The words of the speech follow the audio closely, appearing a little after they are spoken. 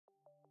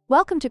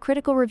Welcome to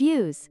Critical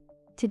Reviews.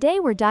 Today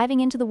we're diving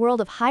into the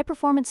world of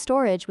high-performance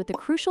storage with the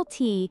crucial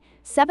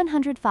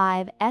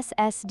T705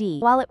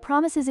 SSD. While it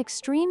promises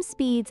extreme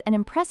speeds and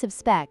impressive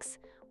specs,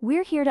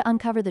 we're here to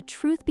uncover the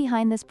truth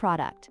behind this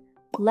product.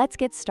 Let's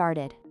get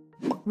started.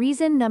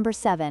 Reason number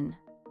 7.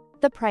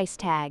 The price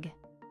tag.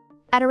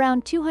 At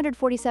around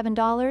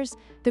 $247,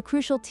 the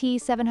crucial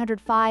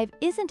T705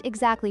 isn't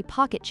exactly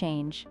pocket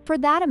change. For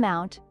that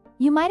amount,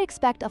 you might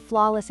expect a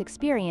flawless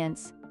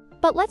experience,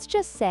 but let's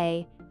just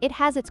say it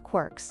has its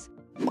quirks.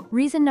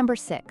 Reason number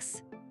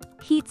 6.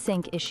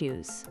 Heatsink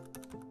issues.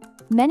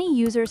 Many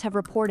users have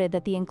reported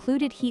that the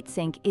included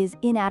heatsink is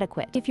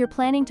inadequate. If you're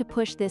planning to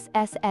push this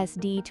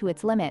SSD to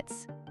its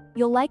limits,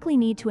 you'll likely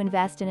need to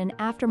invest in an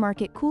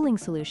aftermarket cooling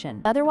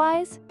solution.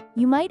 Otherwise,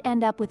 you might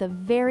end up with a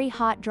very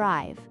hot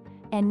drive,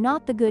 and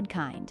not the good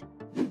kind.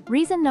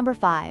 Reason number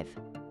 5.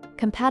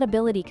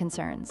 Compatibility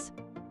concerns.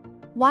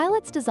 While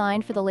it's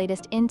designed for the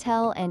latest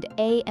Intel and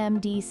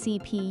AMD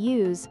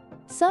CPUs,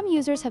 some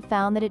users have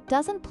found that it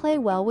doesn't play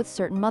well with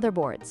certain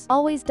motherboards.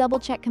 Always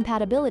double-check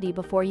compatibility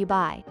before you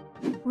buy.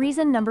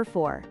 Reason number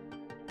 4.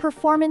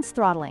 Performance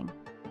throttling.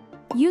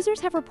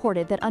 Users have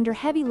reported that under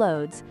heavy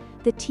loads,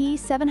 the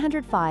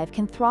T705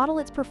 can throttle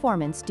its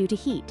performance due to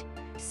heat.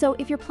 So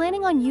if you're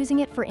planning on using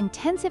it for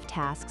intensive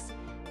tasks,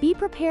 be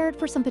prepared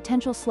for some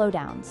potential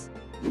slowdowns.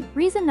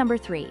 Reason number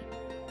 3.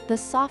 The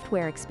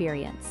software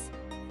experience.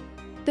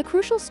 The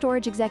crucial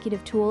storage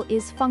executive tool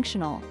is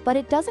functional, but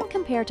it doesn't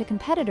compare to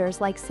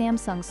competitors like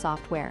Samsung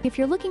software. If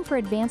you're looking for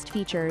advanced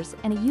features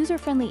and a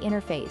user-friendly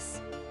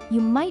interface, you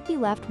might be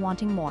left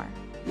wanting more.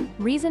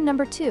 Reason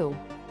number 2.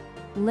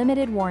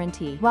 Limited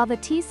warranty. While the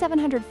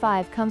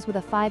T705 comes with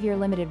a 5-year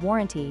limited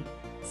warranty,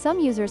 some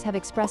users have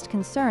expressed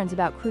concerns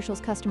about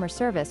Crucial's customer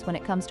service when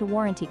it comes to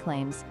warranty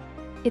claims.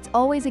 It's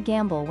always a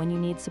gamble when you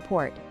need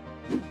support.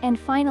 And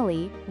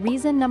finally,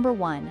 reason number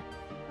 1.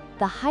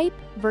 The hype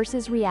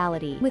versus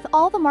reality. With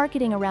all the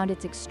marketing around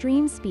its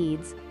extreme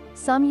speeds,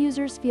 some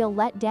users feel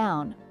let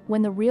down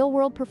when the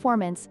real-world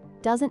performance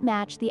doesn't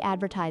match the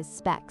advertised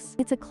specs.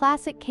 It's a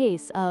classic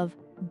case of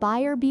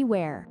buyer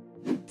beware.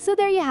 So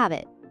there you have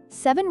it.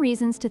 7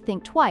 reasons to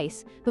think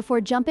twice before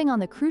jumping on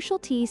the crucial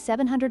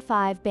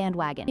T705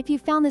 bandwagon. If you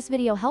found this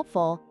video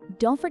helpful,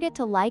 don't forget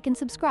to like and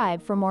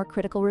subscribe for more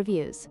critical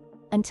reviews.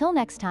 Until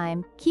next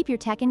time, keep your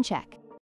tech in check.